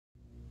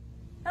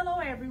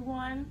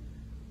everyone.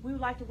 We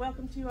would like to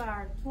welcome to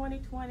our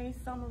 2020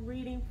 summer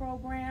reading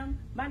program.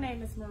 My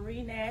name is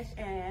Marie Nash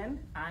and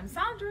I'm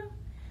Sandra.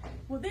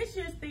 Well, this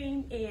year's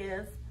theme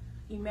is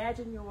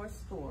Imagine Your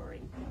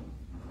Story.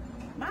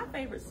 My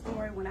favorite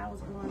story when I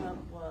was growing up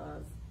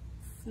was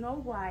Snow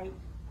White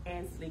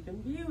and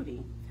Sleeping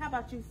Beauty. How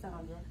about you,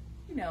 Sandra?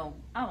 You know,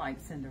 I like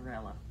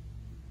Cinderella.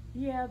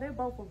 Yeah, they're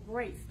both a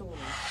great story.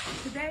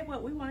 Today,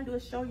 what we want to do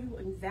is show you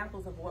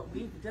examples of what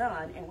we've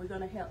done, and we're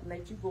going to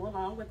let you go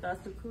along with us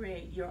to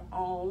create your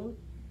own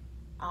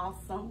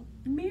awesome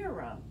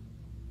mirror.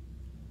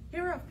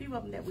 Here are a few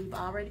of them that we've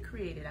already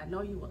created. I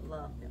know you would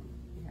love them.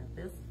 We have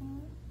this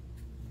one,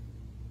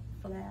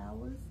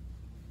 flowers.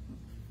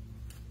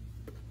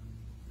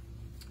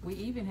 We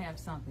even have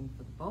something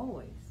for the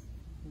boys.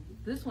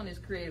 This one is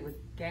created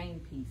with game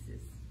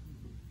pieces.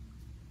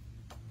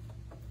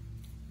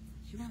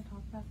 You want to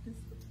talk about this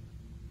one?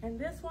 And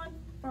this one,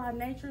 for our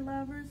nature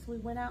lovers, we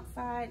went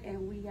outside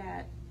and we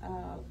got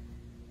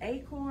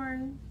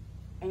acorn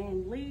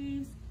and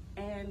leaves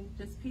and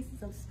just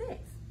pieces of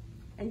sticks.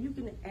 And you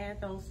can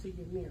add those to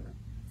your mirror.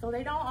 So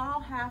they don't all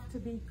have to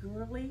be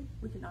girly.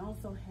 We can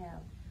also have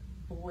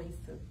boys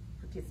to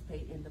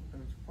participate in the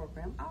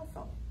program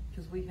also.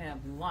 Because we have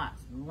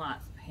lots and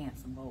lots of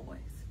handsome boys.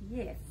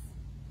 Yes.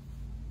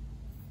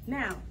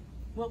 Now,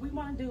 what we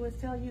want to do is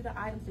tell you the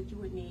items that you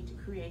would need to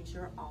create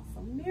your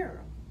awesome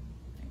mirror.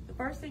 The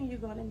first thing you're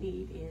going to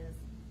need is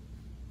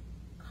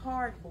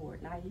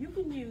cardboard. Now, you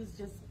can use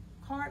just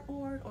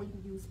cardboard or you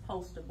can use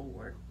poster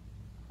board,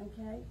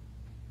 okay?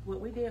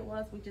 What we did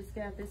was we just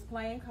got this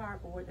plain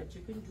cardboard that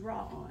you can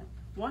draw on.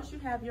 Once you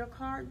have your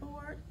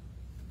cardboard,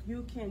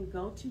 you can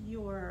go to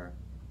your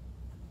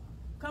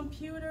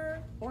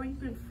computer or you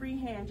can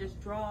freehand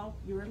just draw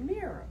your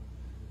mirror.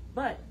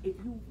 But if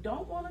you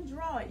don't want to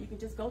draw it, you can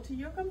just go to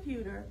your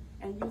computer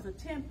and use a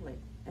template.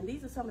 And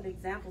these are some of the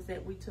examples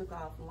that we took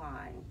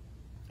offline.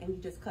 And you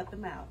just cut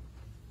them out.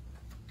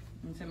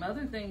 And some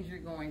other things you're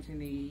going to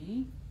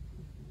need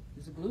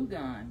is a glue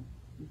gun.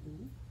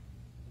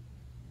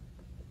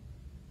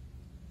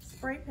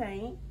 Spray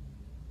paint.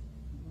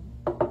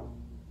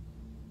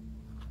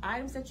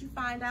 Items that you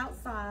find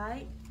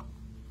outside.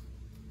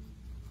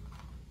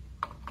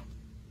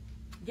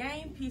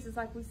 Game pieces,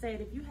 like we said,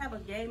 if you have a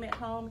game at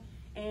home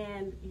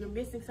and you're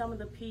missing some of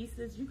the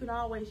pieces, you can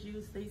always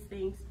use these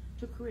things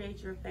to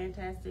create your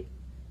fantastic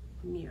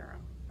mirror.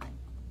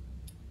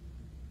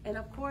 And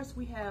of course,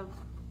 we have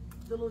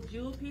the little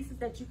jewel pieces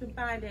that you can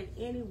find at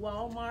any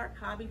Walmart,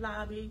 Hobby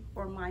Lobby,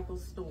 or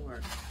Michael's store.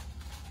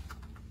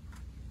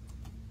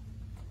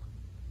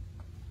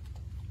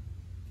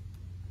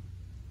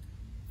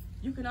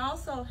 You can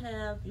also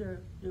have your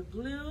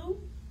glue,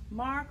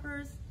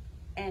 markers,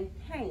 and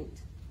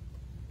paint,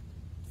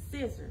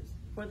 scissors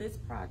for this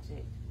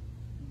project.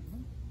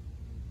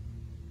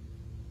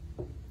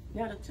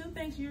 Now, the two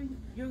things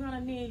you're going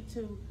to need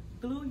to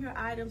glue your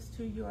items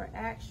to your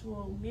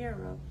actual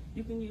mirror,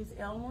 you can use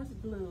Elmer's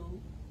glue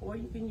or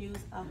you can use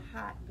a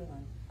hot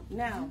gun.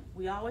 Now,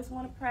 we always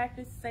want to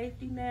practice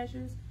safety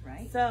measures.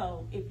 Right.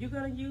 So, if you're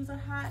going to use a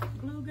hot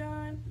glue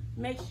gun,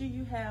 make sure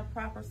you have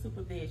proper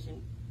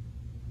supervision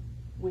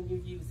when you're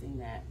using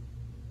that.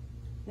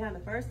 Now,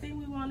 the first thing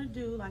we want to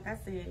do, like I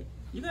said,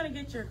 you're going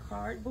to get your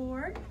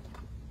cardboard.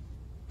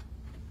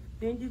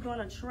 Then you're going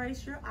to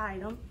trace your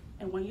item.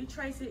 And when you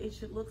trace it, it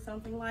should look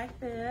something like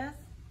this.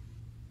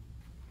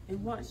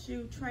 And once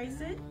you trace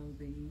it, download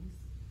these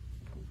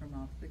from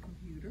off the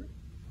computer.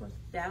 Of course,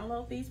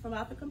 download these from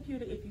off the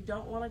computer if you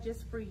don't want to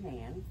just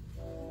freehand.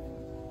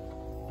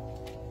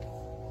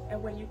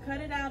 And when you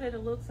cut it out,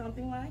 it'll look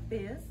something like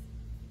this.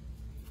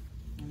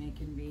 And it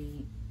can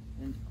be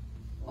an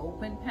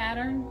open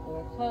pattern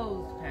or a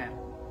closed pattern.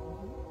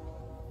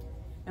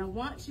 And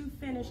once you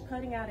finish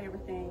cutting out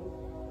everything,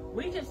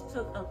 we just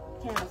took a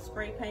can of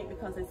spray paint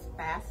because it's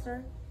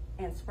faster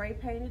and spray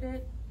painted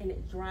it, and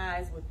it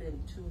dries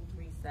within 2 or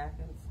 3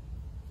 seconds.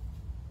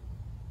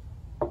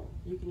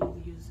 You can either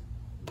use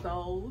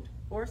gold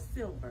or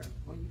silver.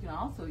 Or you can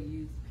also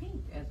use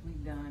pink, as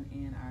we've done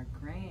in our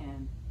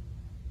grand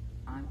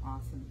I'm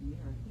Awesome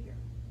mirror here.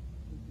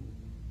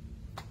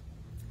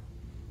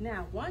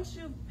 Now, once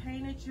you've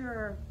painted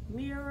your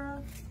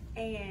mirror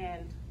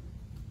and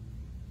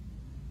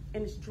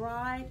it's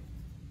dried,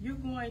 you're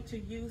going to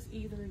use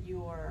either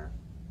your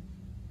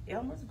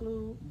Elmer's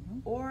glue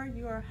or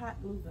your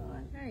hot glue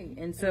gun. Okay,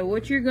 and so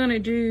what you're going to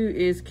do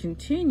is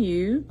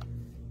continue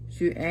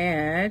to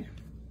add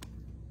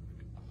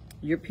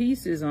your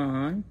pieces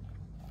on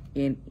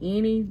in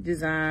any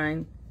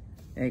design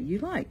that you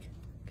like.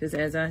 Because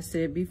as I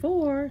said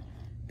before,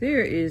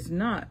 there is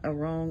not a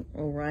wrong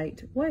or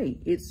right way.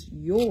 It's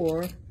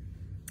your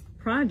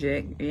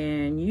project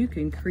and you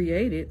can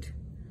create it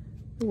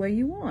the way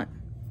you want.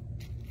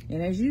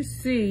 And as you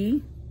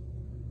see,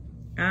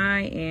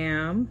 I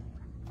am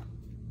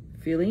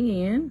filling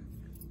in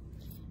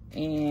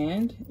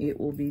and it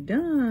will be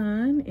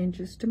done in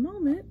just a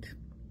moment.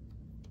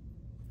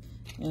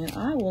 And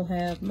I will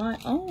have my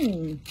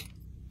own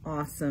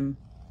awesome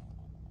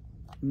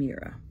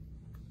mirror.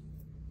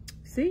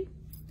 See?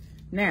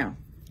 Now,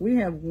 we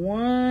have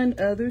one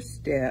other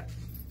step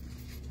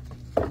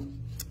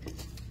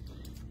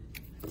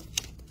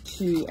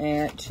to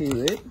add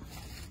to it,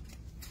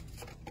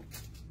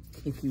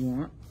 if you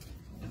want.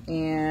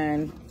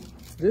 And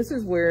this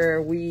is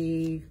where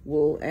we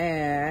will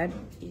add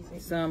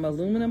some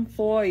aluminum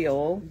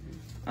foil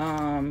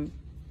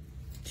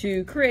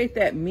to create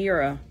that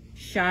mirror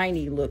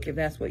shiny look, if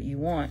that's what you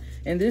want.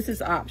 And this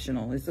is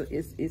optional. It's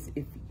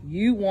if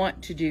you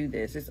want to do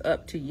this, it's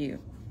up to you.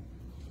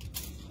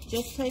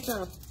 Just take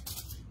a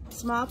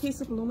small piece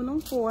of aluminum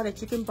foil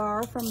that you can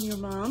borrow from your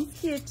mom's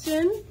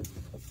kitchen,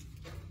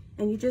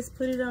 and you just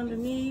put it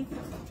underneath,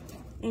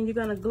 and you're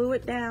gonna glue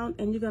it down,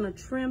 and you're gonna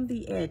trim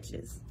the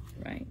edges.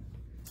 Right.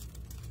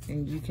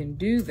 And you can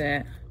do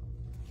that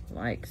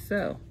like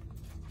so.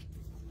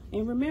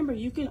 And remember,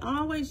 you can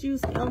always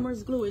use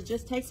Elmer's glue. It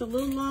just takes a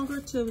little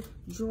longer to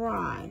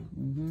dry.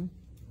 Mm-hmm.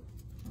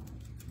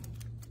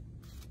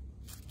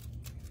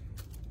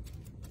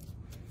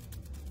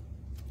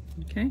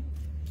 Okay.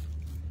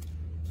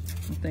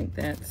 I think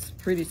that's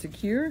pretty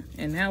secure.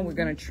 And now we're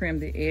going to trim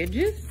the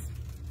edges.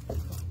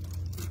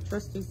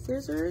 Trusty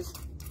scissors.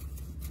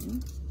 Mm-hmm.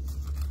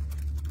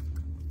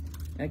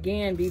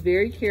 Again, be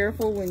very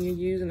careful when you're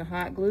using a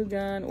hot glue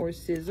gun or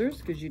scissors,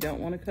 because you don't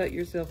want to cut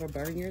yourself or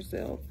burn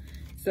yourself.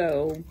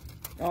 So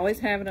always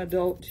have an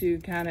adult to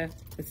kind of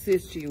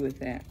assist you with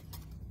that,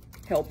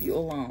 help you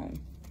along.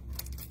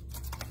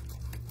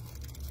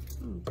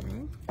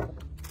 Okay.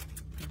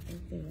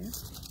 Right there.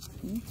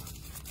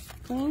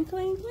 Clean,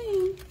 clean,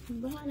 clean.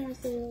 Behind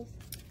ourselves.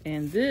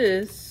 And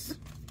this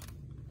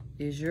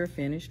is your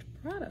finished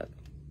product.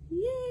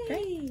 Yay!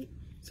 Okay.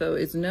 So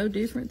it's no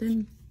different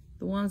than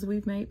the ones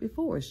we've made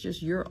before. It's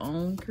just your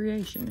own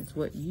creation. It's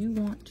what you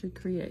want to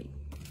create.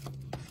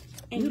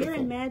 And your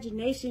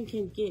imagination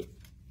can get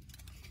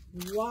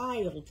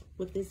wild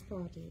with this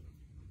project.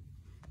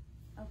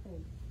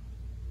 Okay.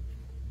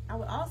 I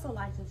would also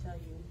like to tell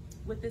you,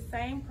 with the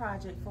same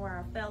project for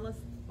our fellas,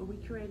 where we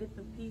created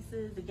the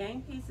pieces, the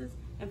game pieces,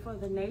 and for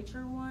the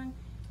nature one,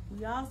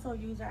 we also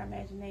used our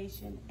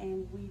imagination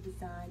and we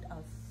designed a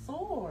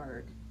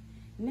sword.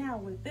 Now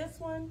with this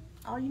one,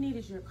 all you need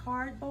is your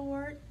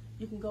cardboard.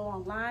 You can go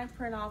online,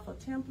 print off a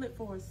template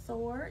for a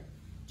sword,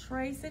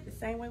 trace it the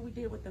same way we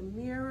did with the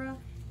mirror,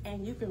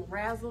 and you can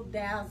razzle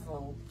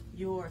dazzle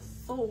your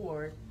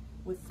sword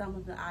with some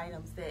of the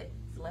items that's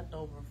left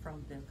over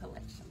from the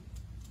collection.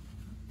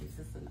 This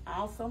is an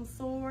awesome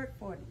sword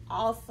for an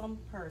awesome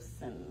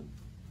person.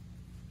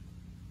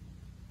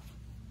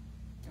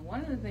 And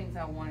one of the things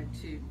I wanted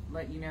to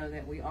let you know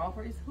that we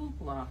offer is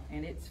Hoopla,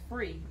 and it's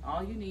free.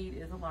 All you need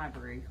is a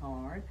library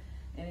card.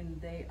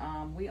 And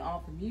we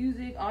offer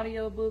music,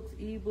 audiobooks,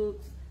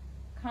 ebooks,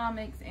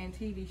 comics, and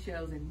TV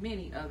shows, and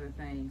many other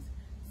things.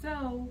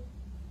 So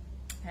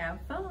have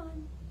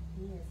fun.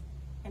 Yes.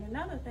 And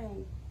another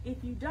thing,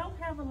 if you don't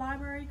have a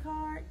library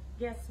card,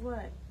 guess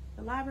what?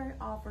 The library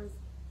offers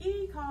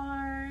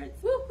e-cards.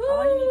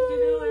 All you need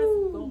to do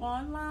is go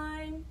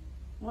online.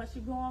 Once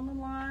you go on the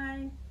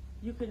line,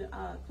 you can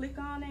click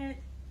on it,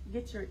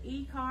 get your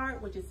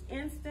e-card, which is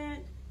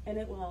instant, and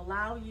it will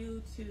allow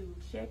you to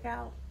check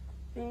out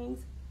things,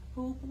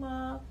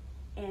 Hoopla,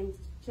 and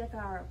check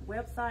our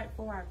website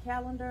for our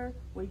calendar,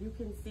 where you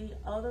can see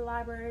other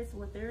libraries,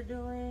 what they're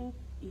doing,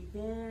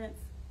 events,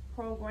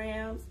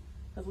 programs,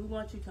 because we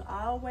want you to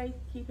always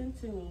keep in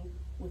tune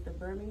with the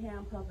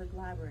Birmingham Public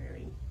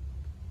Library,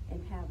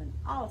 and have an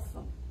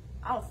awesome,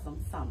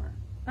 awesome summer.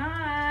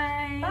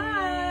 Bye.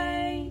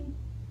 Bye.